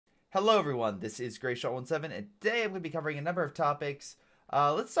Hello everyone, this is Greyshot17, and today I'm going to be covering a number of topics.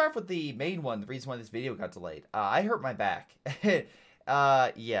 Let's start with the main one, the reason why this video got delayed. I hurt my back.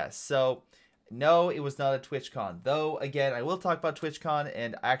 Yes, so no, it was not a Twitchcon. Though, again, I will talk about Twitchcon,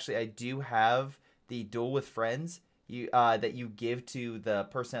 and actually I do have the Duel with Friends that you give to the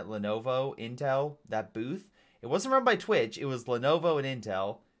person at Lenovo, Intel, that booth. It wasn't run by Twitch, it was Lenovo and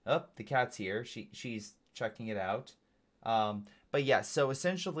Intel. Oh, the cat's here. She's checking it out. But yeah, so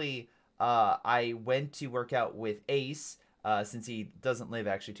essentially, I went to work out with Ace, since he doesn't live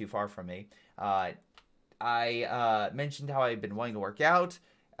actually too far from me. I mentioned how I've been wanting to work out.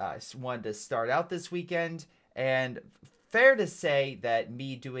 Wanted to start out this weekend, and fair to say that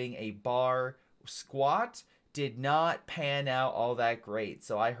me doing a bar squat did not pan out all that great,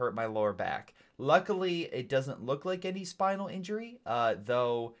 so I hurt my lower back. Luckily, it doesn't look like any spinal injury,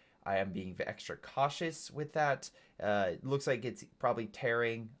 though I am being extra cautious with that. It looks like it's probably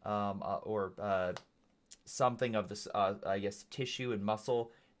tearing or something of this, I guess, tissue and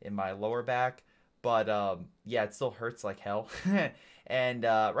muscle in my lower back. But yeah, it still hurts like hell. And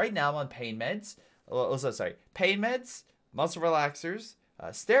right now I'm on pain meds. Also, sorry, pain meds, muscle relaxers,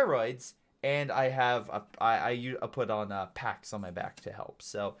 steroids, and I have I put on packs on my back to help.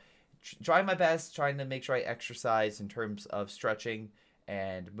 So trying my best, trying to make sure I exercise in terms of stretching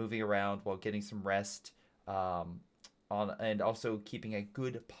and moving around while getting some rest, and also keeping a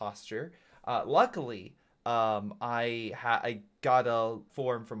good posture. Luckily, I got a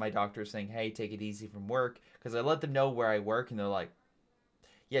form from my doctor saying, "Hey, take it easy from work," because I let them know where I work, and they're like,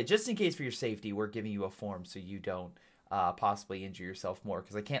 "Yeah, just in case for your safety, we're giving you a form so you don't possibly injure yourself more,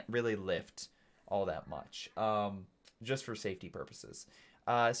 because I can't really lift all that much, just for safety purposes."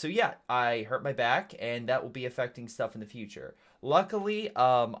 So yeah, I hurt my back, and that will be affecting stuff in the future. Luckily,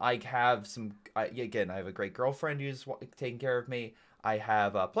 I have again, I have a great girlfriend who's taking care of me. I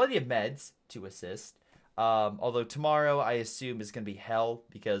have plenty of meds to assist. Although tomorrow, I assume, is going to be hell,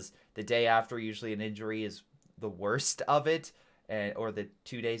 because the day after, usually an injury is the worst of it, or the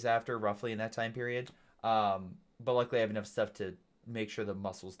 2 days after, roughly in that time period. But luckily, I have enough stuff to make sure the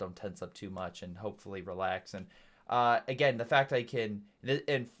muscles don't tense up too much and hopefully relax. And again, the fact I can,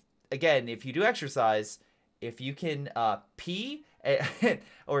 and again, if you do exercise, if you can pee,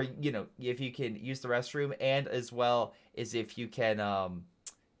 or, you know, if you can use the restroom, and as well as if you can,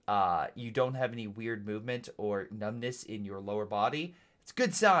 you don't have any weird movement or numbness in your lower body, it's a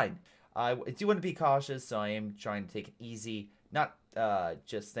good sign. I do want to be cautious, so I am trying to take it easy, not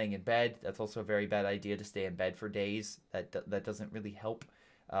just staying in bed. That's also a very bad idea, to stay in bed for days. That doesn't really help.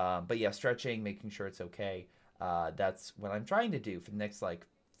 But yeah, stretching, making sure it's okay. That's what I'm trying to do for the next, like,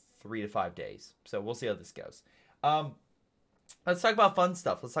 3 to 5 days. So we'll see how this goes. Let's talk about fun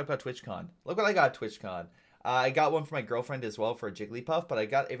stuff. Let's talk about TwitchCon. Look what I got at TwitchCon. I got one for my girlfriend as well for a Jigglypuff, but I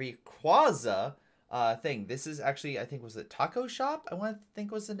got a Rayquaza thing. This is actually, I think, was it Taco Shop? I want to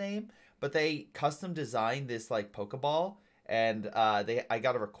think was the name. But they custom designed this, like, Pokeball, and I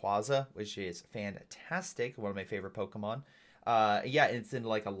got a Rayquaza, which is fantastic. One of my favorite Pokemon. Yeah, it's in,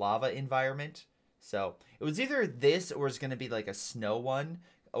 like, a lava environment. So it was either this or it's going to be like a snow one,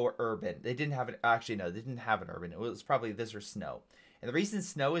 or urban. They didn't have it. Actually, no, they didn't have an urban. It was probably this or snow. And the reason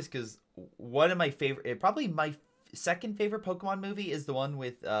snow is because one of my favorite, probably my second favorite Pokemon movie is the one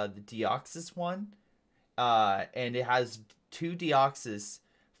with the Deoxys one. And it has 2 Deoxys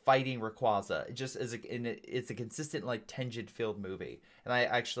fighting Rayquaza. It just is it's a consistent, like, tangent-filled movie. And I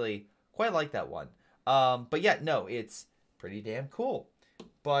actually quite like that one. But yeah, no, it's pretty damn cool.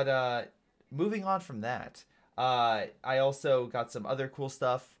 But moving on from that, I also got some other cool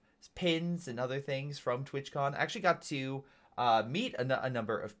stuff, pins and other things from TwitchCon. I actually got to meet a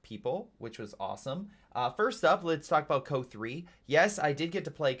number of people, which was awesome. First up, let's talk about CoH3. Yes, I did get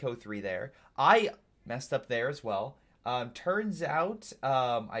to play CoH3 there. I messed up there as well. Turns out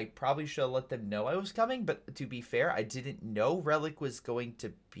I probably should have let them know I was coming, but to be fair, I didn't know Relic was going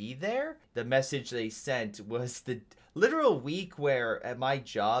to be there. The message they sent was the literal week where my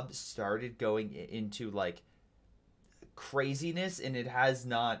job started going into, like, craziness, and it has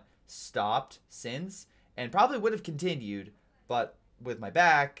not stopped since, and probably would have continued, but with my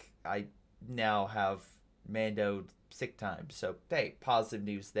back, I now have mandoed sick time. So hey, positive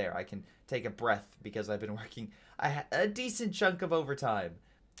news there. I can take a breath because I've been working a decent chunk of overtime.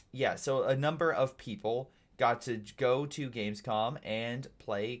 Yeah, so a number of people got to go to Gamescom and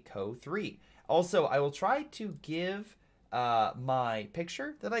play CoH3. Also, I will try to give my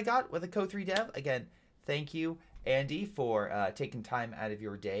picture that I got with a CoH3 dev. Again, thank you, Andy, for taking time out of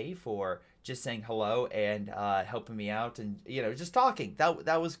your day for just saying hello and helping me out, and, you know, just talking.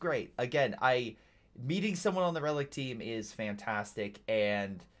 That was great. Again, meeting someone on the Relic team is fantastic,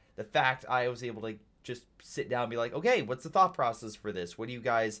 and the fact I was able to just sit down and be like, okay, what's the thought process for this? What do you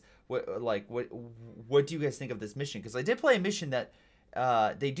guys what do you guys think of this mission? Because I did play a mission that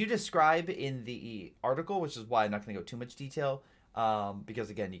they do describe in the article, which is why I'm not going to go too much detail, because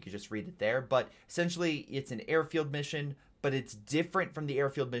again, you could just read it there. But essentially, it's an airfield mission, but it's different from the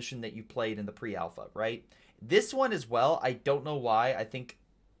airfield mission that you played in the pre-alpha, right? This one as well, I don't know why. I think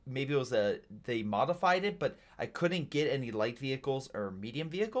maybe it was they modified it, but I couldn't get any light vehicles or medium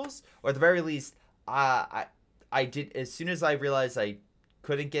vehicles, or at the very least, I did, as soon as I realized I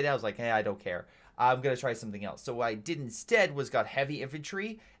couldn't get it, I was like, hey, I don't care. I'm going to try something else. So what I did instead was got heavy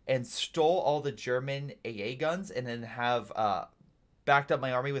infantry and stole all the German AA guns, and then have backed up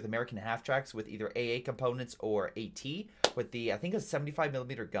my army with American half-tracks with either AA components or AT with the, I think, a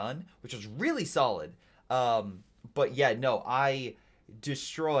 75mm gun, which was really solid. But yeah, no, I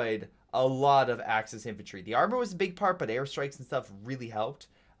destroyed a lot of Axis infantry. The armor was a big part, but airstrikes and stuff really helped.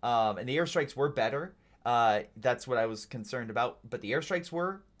 And the airstrikes were better. That's what I was concerned about. But the airstrikes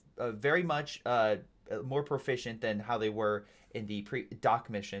were very much more proficient than how they were in the pre-doc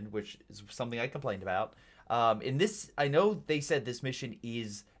mission, which is something I complained about. In this, I know they said this mission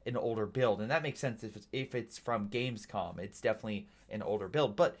is an older build, and that makes sense if it's from Gamescom. It's definitely an older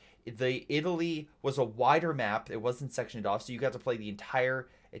build. But the Italy was a wider map. It wasn't sectioned off, so you got to play the entire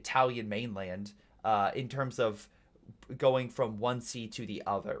Italian mainland in terms of going from one sea to the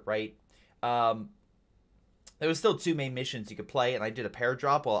other, right? There was still 2 main missions you could play, and I did a pair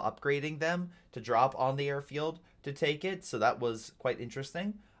drop while upgrading them to drop on the airfield to take it, so that was quite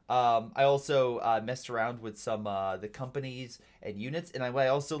interesting. I also messed around with some the companies and units, and what I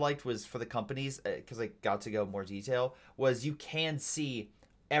also liked was for the companies, because I got to go more detail, was you can see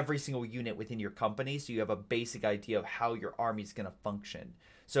every single unit within your company, so you have a basic idea of how your army is going to function.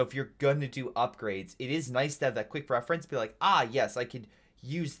 So if you're going to do upgrades, it is nice to have that quick reference, be like, ah, yes, I could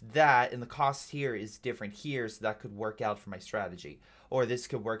use that, and the cost here is different here, so that could work out for my strategy, or this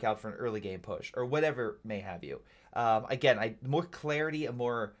could work out for an early game push, or whatever may have you. Again, more clarity and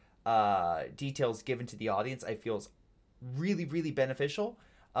more details given to the audience, I feel is really, really beneficial.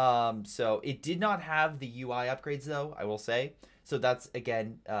 So it did not have the UI upgrades, though, I will say. So that's,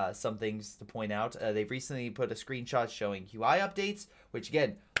 again, some things to point out. They've recently put a screenshot showing UI updates, which,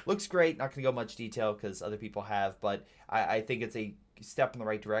 again, looks great. Not going to go much detail because other people have, but I think it's a step in the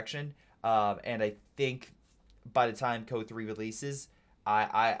right direction. And I think by the time CoH3 releases,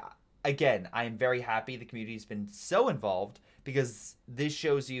 again, I am very happy the community's been so involved, because this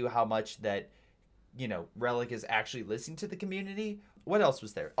shows you how much that, you know, Relic is actually listening to the community. What else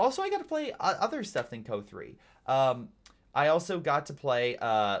was there? Also, I got to play other stuff than CoH3. I also got to play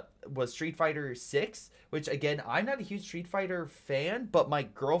was Street Fighter 6, which, again, I'm not a huge Street Fighter fan, but my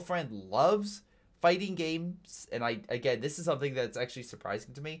girlfriend loves fighting games, and again, this is something that's actually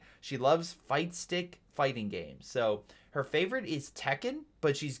surprising to me. She loves fight stick fighting games. So her favorite is Tekken,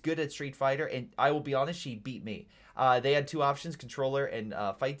 but she's good at Street Fighter, and I will be honest, she beat me. They had 2 options, controller and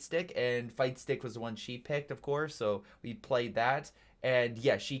fight stick, and fight stick was the one she picked, of course, so we played that. And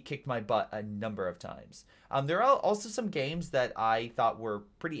yeah, she kicked my butt a number of times. There are also some games that I thought were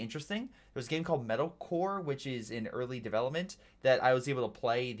pretty interesting. There's a game called Metalcore, which is in early development, that I was able to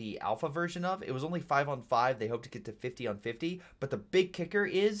play the alpha version of. It was only 5-on-5. They hope to get to 50-on-50. But the big kicker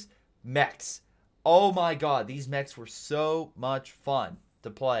is mechs. Oh my god, these mechs were so much fun to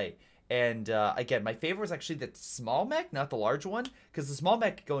play. And again, my favorite was actually the small mech, not the large one, because the small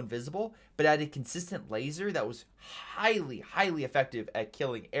mech could go invisible, but had a consistent laser that was highly, highly effective at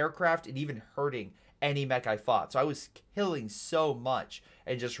killing aircraft and even hurting any mech I fought. So I was killing so much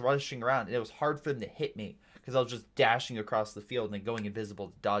and just rushing around, and it was hard for them to hit me because I was just dashing across the field and then going invisible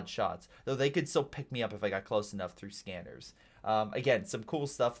to dodge shots, though they could still pick me up if I got close enough through scanners. Again, some cool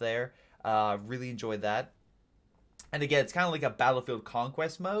stuff there. Really enjoyed that. And again, it's kind of like a Battlefield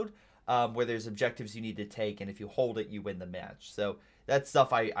Conquest mode, where there's objectives you need to take, and if you hold it, you win the match. So that's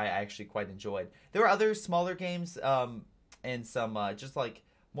stuff I actually quite enjoyed. There were other smaller games and some just like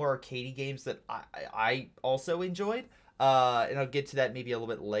more arcadey games that I also enjoyed, and I'll get to that maybe a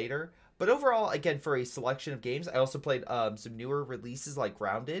little bit later. But overall, again, for a selection of games, I also played some newer releases like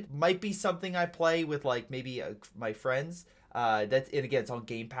Grounded. Might be something I play with like maybe my friends. And again, it's on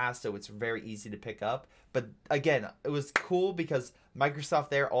Game Pass, so it's very easy to pick up. But again, it was cool because Microsoft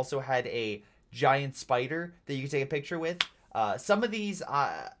there also had a giant spider that you could take a picture with. Some of these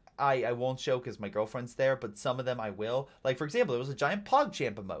I won't show because my girlfriend's there, but some of them I will. Like, for example, there was a giant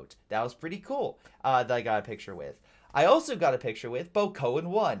PogChamp emote. That was pretty cool that I got a picture with. I also got a picture with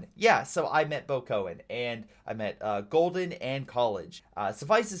Bokoen1. Yeah, so I met Bokoen, and I met Golden and College.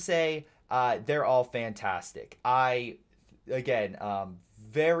 Suffice to say, they're all fantastic. Again,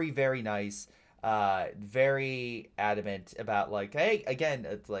 very, very nice. Very adamant about like, hey, again,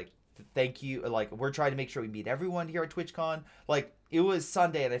 it's like, thank you. Like, we're trying to make sure we meet everyone here at TwitchCon. Like, it was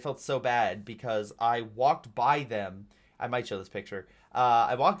Sunday and I felt so bad because I walked by them. I might show this picture.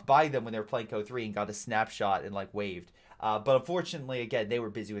 I walked by them when they were playing CoH3 and got a snapshot and like waved. But unfortunately, again, they were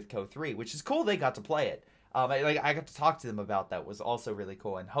busy with CoH3, which is cool. They got to play it. I got to talk to them about that. It was also really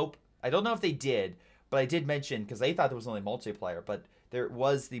cool. And I don't know if they did, but I did mention because they thought there was only multiplayer, but there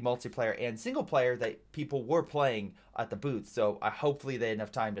was the multiplayer and single player that people were playing at the booth. So hopefully they had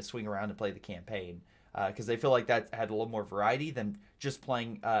enough time to swing around and play the campaign because they feel like that had a little more variety than just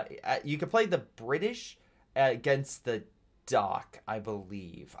playing. You could play the British against the Dock, I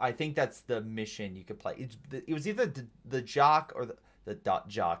believe. I think that's the mission you could play. It was either the Jock or the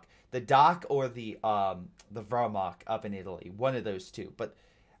Jock, the Dock or the Wehrmacht up in Italy. One of those two, but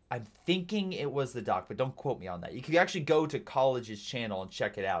I'm thinking it was the Dock, but don't quote me on that. You can actually go to College's channel and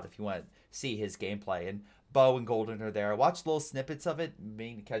check it out if you want to see his gameplay. And Bo and Golden are there. I watched little snippets of it,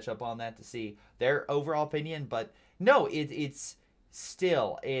 meaning to catch up on that to see their overall opinion. But no, it's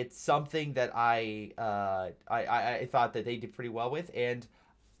something that I thought that they did pretty well with. And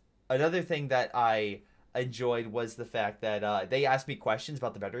another thing that I enjoyed was the fact that they asked me questions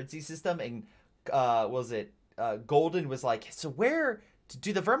about the veterancy system. And Golden was like, so where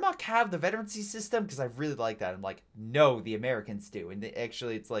do the Wehrmacht have the veterancy system? Because I really like that. I'm like, no, the Americans do. And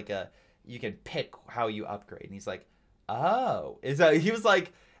actually, it's like you can pick how you upgrade. And he's like, oh. He was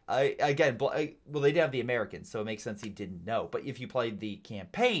like, again, well, they didn't have the Americans, so it makes sense he didn't know. But if you played the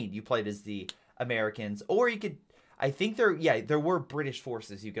campaign, you played as the Americans. Or you could, I think there were British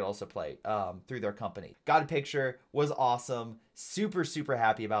forces you could also play through their company. Got a picture, was awesome. Super, super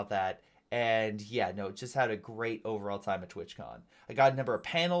happy about that. And yeah, no, just had a great overall time at TwitchCon. I got a number of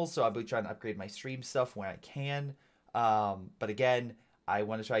panels, so I'll be trying to upgrade my stream stuff when I can. But again, I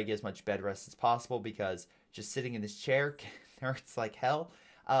want to try to get as much bed rest as possible because just sitting in this chair hurts like hell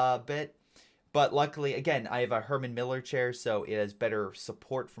a bit. But luckily, again, I have a Herman Miller chair, so it has better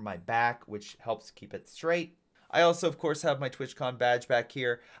support for my back, which helps keep it straight. I also, of course, have my TwitchCon badge back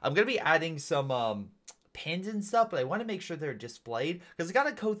here. I'm going to be adding some pins and stuff, but I want to make sure they're displayed because I got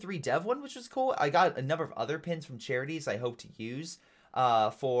a CoH3 dev one, which was cool. I got a number of other pins from charities I hope to use I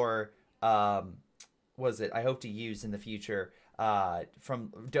hope to use in the future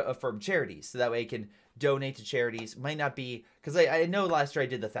from charities, so that way I can donate to charities. Might not be because I know last year I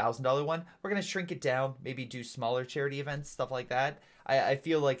did the $1,000 one. We're gonna shrink it down, maybe do smaller charity events, stuff like that. I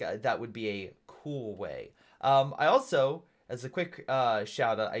feel like that would be a cool way. I also, as a quick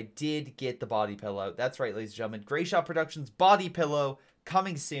shout out, I did get the body pillow. That's right, ladies and gentlemen. Greyshot Productions body pillow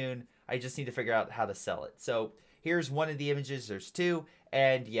coming soon. I just need to figure out how to sell it. So here's one of the images. There's two.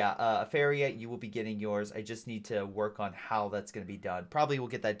 And yeah, Aphyria, you will be getting yours. I just need to work on how that's going to be done. Probably we'll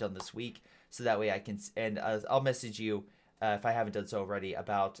get that done this week. So that way I can, and I'll message you if I haven't done so already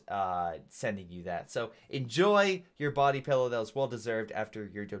about sending you that. So enjoy your body pillow. That was well deserved after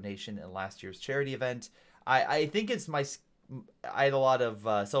your donation in last year's charity event. I think it's I had a lot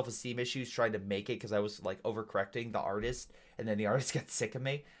of self-esteem issues trying to make it because I was like overcorrecting the artist, and then the artist got sick of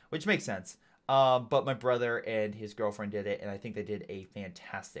me, which makes sense. But my brother and his girlfriend did it, and I think they did a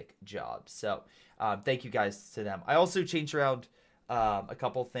fantastic job. So thank you guys to them. I also changed around a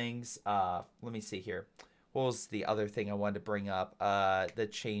couple things. Let me see here. What was the other thing I wanted to bring up? The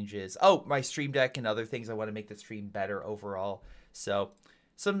changes. Oh, my stream deck and other things. I want to make the stream better overall. So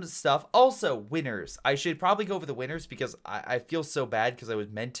some stuff. Also, winners. I should probably go over the winners because I feel so bad because I was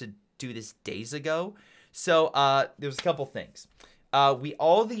meant to do this days ago. So there's a couple things.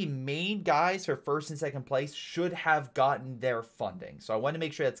 All the main guys for first and second place should have gotten their funding. So I want to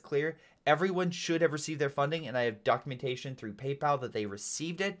make sure that's clear. Everyone should have received their funding, and I have documentation through PayPal that they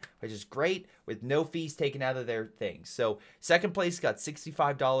received it, which is great, with no fees taken out of their things. So second place got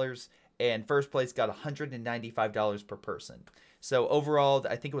 $65, and first place got $195 per person. So overall,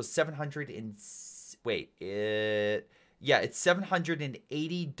 I think it was it's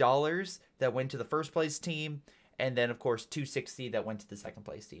 $780 that went to the first place team. And then, of course, $260 that went to the second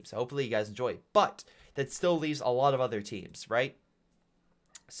place team. So hopefully you guys enjoy. But that still leaves a lot of other teams, right?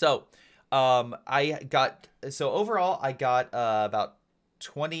 So overall, I got about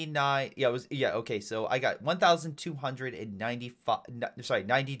 29. Okay. So I got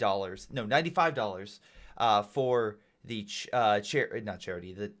 $95 for the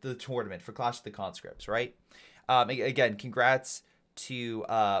the tournament for Clash of the Conscripts, right? Again, congrats to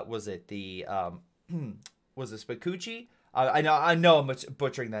was it BigChuche? I know I'm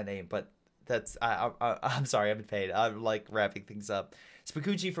butchering that name, but that's I'm sorry, I've been paid. I'm like wrapping things up. It's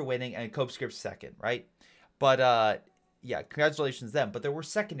BigChuche for winning and CoH3 second, right? But yeah, congratulations to them. But there were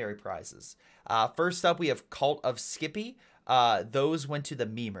secondary prizes. First up, we have Cult of Skippy. Those went to the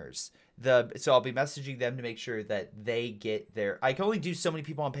memers. So I'll be messaging them to make sure that they get their... I can only do so many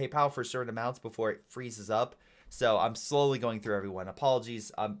people on PayPal for certain amounts before it freezes up. So I'm slowly going through everyone.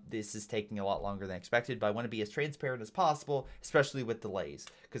 Apologies. This is taking a lot longer than expected, but I want to be as transparent as possible, especially with delays.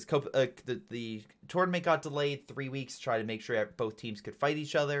 Because the tournament got delayed 3 weeks to try to make sure both teams could fight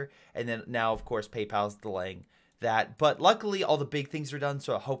each other. And then now, of course, PayPal's delaying that. But luckily, all the big things are done,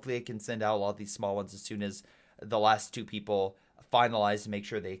 so hopefully I can send out a lot of these small ones as soon as the last 2 people finalize to make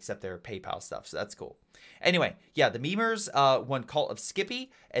sure they accept their PayPal stuff. So that's cool. Anyway, yeah, the memers won Cult of Skippy,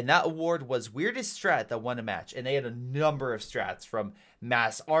 and that award was weirdest strat that won a match. And they had a number of strats, from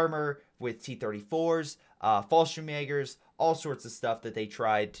mass armor with T-34s, Fallschirmjägers, all sorts of stuff that they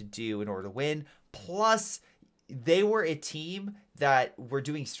tried to do in order to win. Plus, they were a team that were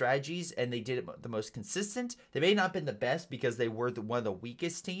doing strategies, and they did it the most consistent. They may not have been the best because they were one of the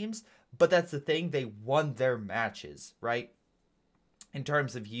weakest teams, but that's the thing. They won their matches, right? In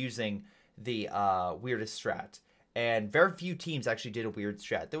terms of using the weirdest strat. And very few teams actually did a weird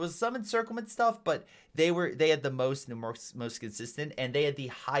strat. There was some encirclement stuff, but they had the most consistent, and they had the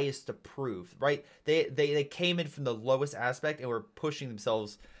highest approved, right? They came in from the lowest aspect and were pushing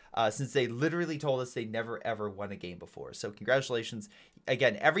themselves since they literally told us they never ever won a game before. So congratulations.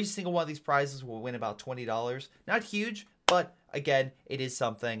 Again, every single one of these prizes will win about $20. Not huge, but again, it is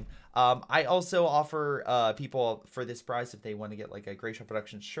something. I also offer people for this prize if they want to get like a Greyshot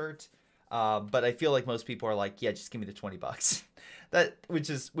Productions shirt. But I feel like most people are like, yeah, just give me the $20. which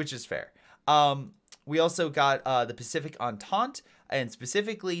is fair. We also got the Pacific Entente, and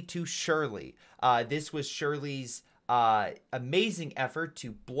specifically to Shirley. This was Shirley's amazing effort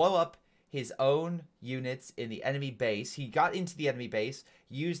to blow up his own units in the enemy base. He got into the enemy base,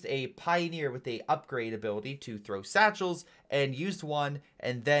 used a Pioneer with a upgrade ability to throw satchels, and used one,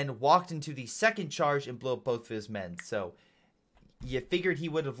 and then walked into the second charge and blew up both of his men. So you figured he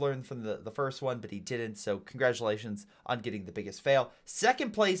would have learned from the first one, but he didn't. So congratulations on getting the biggest fail.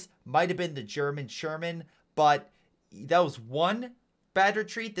 Second place might have been the German Sherman, but that was one bad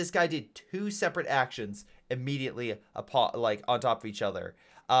retreat. This guy did 2 separate actions immediately like on top of each other.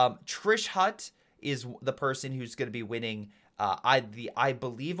 Trish Hutt is the person who's going to be winning the I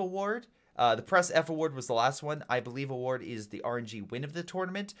Believe award. The Press F award was the last one. I Believe award is the RNG win of the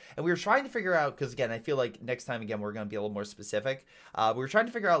tournament. And we were trying to figure out, because again, I feel like next time again, we're going to be a little more specific. We were trying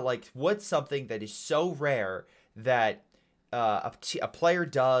to figure out like what's something that is so rare that a player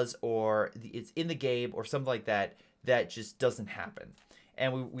does, or it's in the game or something like that, that just doesn't happen.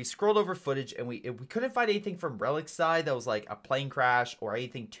 And we scrolled over footage, and we couldn't find anything from Relic's side that was like a plane crash or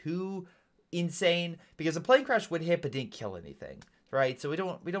anything too insane, because a plane crash would hit but didn't kill anything, right? So we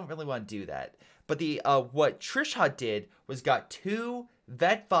don't really want to do that. But the what Trish Hutt did was got 2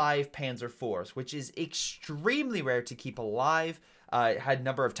 Vet 5 Panzer IVs, which is extremely rare to keep alive. It had a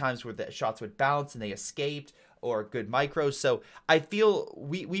number of times where the shots would bounce and they escaped, or good micros. So I feel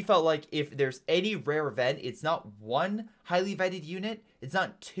we felt like if there's any rare event, it's not 1 highly vetted unit, it's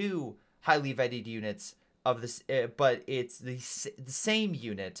not 2 highly vetted units of this, but it's the same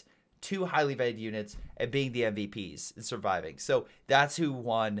unit, 2 highly vetted units, and being the MVPs and surviving. So that's who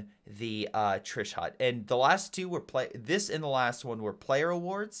won the Trish Hutt. And the last 2 were this and the last one were player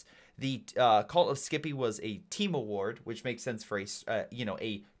awards. The Cult of Skippy was a team award, which makes sense for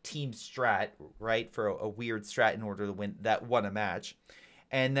a team strat, right? For a weird strat in order to win that won a match.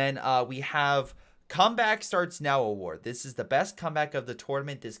 And then we have Comeback Starts Now award. This is the best comeback of the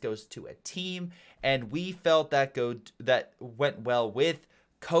tournament. This goes to a team, and we felt that went well with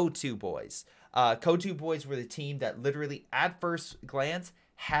CoH3 boys. CoH3 boys were the team that literally at first glance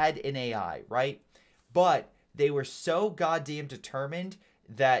had an AI, right? But they were so goddamn determined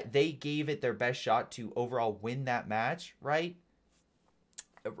that they gave it their best shot to overall win that match, right?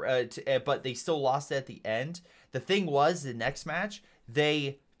 But they still lost at the end. The thing was, the next match,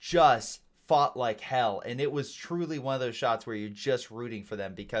 they just fought like hell. And it was truly one of those shots where you're just rooting for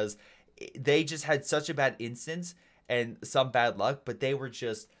them, because they just had such a bad instance and some bad luck. But they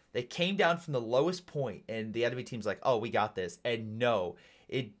came down from the lowest point, and the enemy team's like, oh, we got this. And no,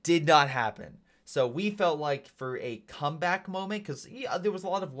 it did not happen. So we felt like for a comeback moment, because there was a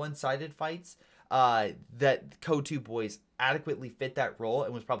lot of one-sided fights, that CoH3 boys adequately fit that role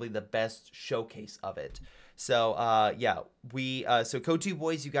and was probably the best showcase of it. So yeah, so CoH3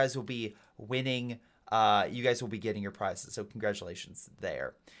 boys, you guys will be winning. You guys will be getting your prizes. So congratulations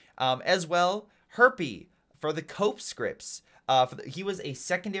there. As well, Herpy for the Cope scripts. He was a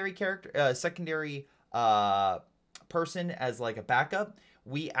secondary character, secondary person as like a backup.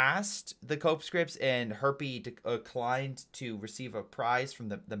 We asked the Cope scripts and Herpy declined to receive a prize from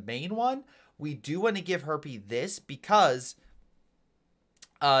the main one. We do want to give Herpy this because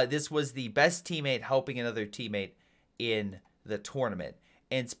this was the best teammate helping another teammate in the tournament.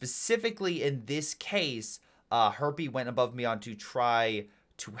 And specifically in this case, Herpy went above and beyond to try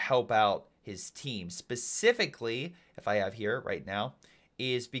to help out his team. Specifically, if I have here right now,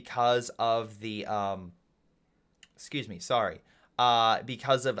 is because of the,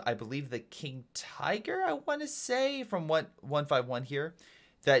 because of, I believe, the King Tiger, I want to say, from 151 here,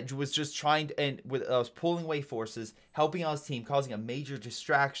 that was just trying to, and was pulling away forces, helping out his team, causing a major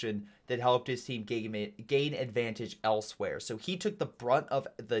distraction that helped his team gain advantage elsewhere. So he took the brunt of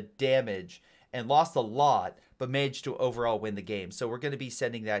the damage and lost a lot, but managed to overall win the game. So we're going to be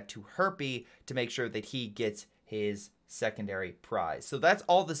sending that to Herpy to make sure that he gets his secondary prize. So that's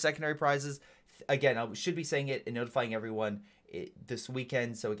all the secondary prizes. Again, I should be saying it and notifying everyone this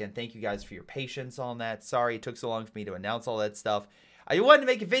weekend. So again, thank you guys for your patience on that. Sorry it took so long for me to announce all that stuff. I wanted to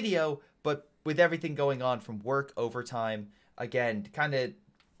make a video, but with everything going on from work, overtime, again, to kind of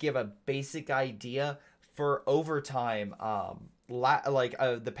give a basic idea for overtime, for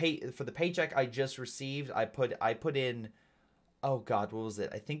the paycheck I just received, I put in, oh God, what was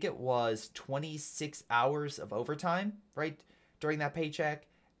it? I think it was 26 hours of overtime, right, during that paycheck.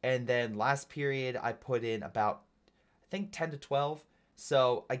 And then last period, I put in about, I think 10 to 12.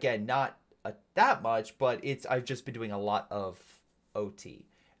 So again, not that much, but I've just been doing a lot of OT.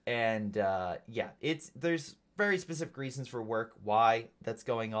 And yeah, there's very specific reasons for work why that's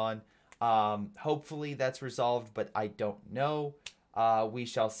going on. Hopefully that's resolved, but I don't know. We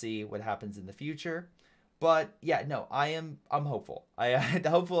shall see what happens in the future. But yeah, no, I'm hopeful. I'm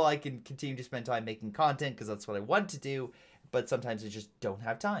hopeful I can continue to spend time making content because that's what I want to do. But sometimes I just don't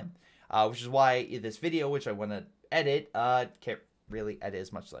have time, which is why in this video, which I want to edit, can't really edit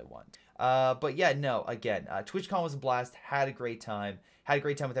as much as I want. But yeah, no, again, Twitchcon was a blast. Had a great time. Had a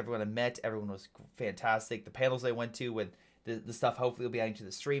great time with everyone I met. Everyone was fantastic. The panels I went to with the stuff hopefully will be adding to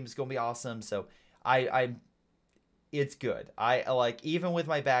the stream is going to be awesome. So it's good. Even with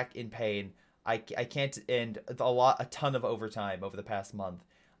my back in pain, I can't, and a ton of overtime over the past month,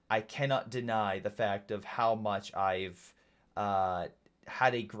 I cannot deny the fact of how much I've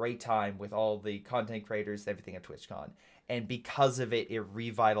had a great time with all the content creators and everything at TwitchCon. And because of it, it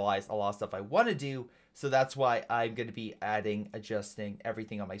revitalized a lot of stuff I want to do. So that's why I'm going to be adjusting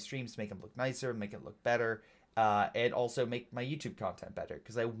everything on my streams to make them look nicer, make it look better, and also make my YouTube content better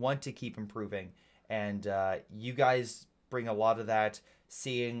because I want to keep improving. And you guys bring a lot of that.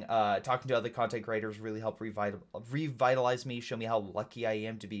 Talking to other content creators really helped revitalize me, show me how lucky I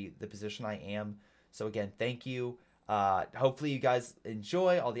am to be the position I am. So again, thank you. Hopefully you guys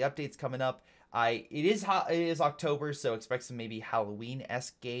enjoy all the updates coming up. It is October, so expect some maybe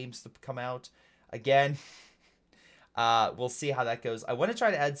Halloween-esque games to come out. Again, we'll see how that goes. I want to try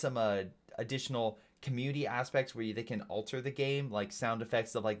to add some additional community aspects where they can alter the game, like sound effects,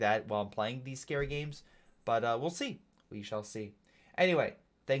 stuff like that, while I'm playing these scary games. But we'll see. We shall see. Anyway,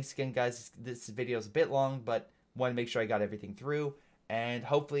 thanks again, guys. This video is a bit long, but want to make sure I got everything through. And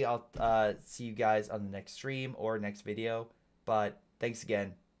hopefully I'll see you guys on the next stream or next video. But thanks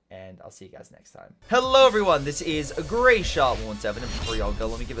again, and I'll see you guys next time. Hello, everyone. This is Greyshot17. And before y'all go,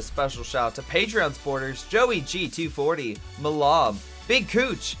 let me give a special shout out to Patreon supporters Joey G240, Milam,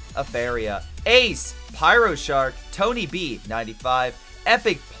 BigChuche, Aphyria, Ace, PyroShark, Tony B95,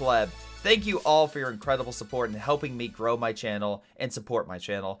 Epic Pleb. Thank you all for your incredible support and helping me grow my channel and support my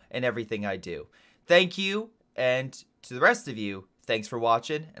channel and everything I do. Thank you, and to the rest of you, thanks for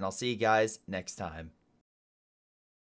watching, and I'll see you guys next time.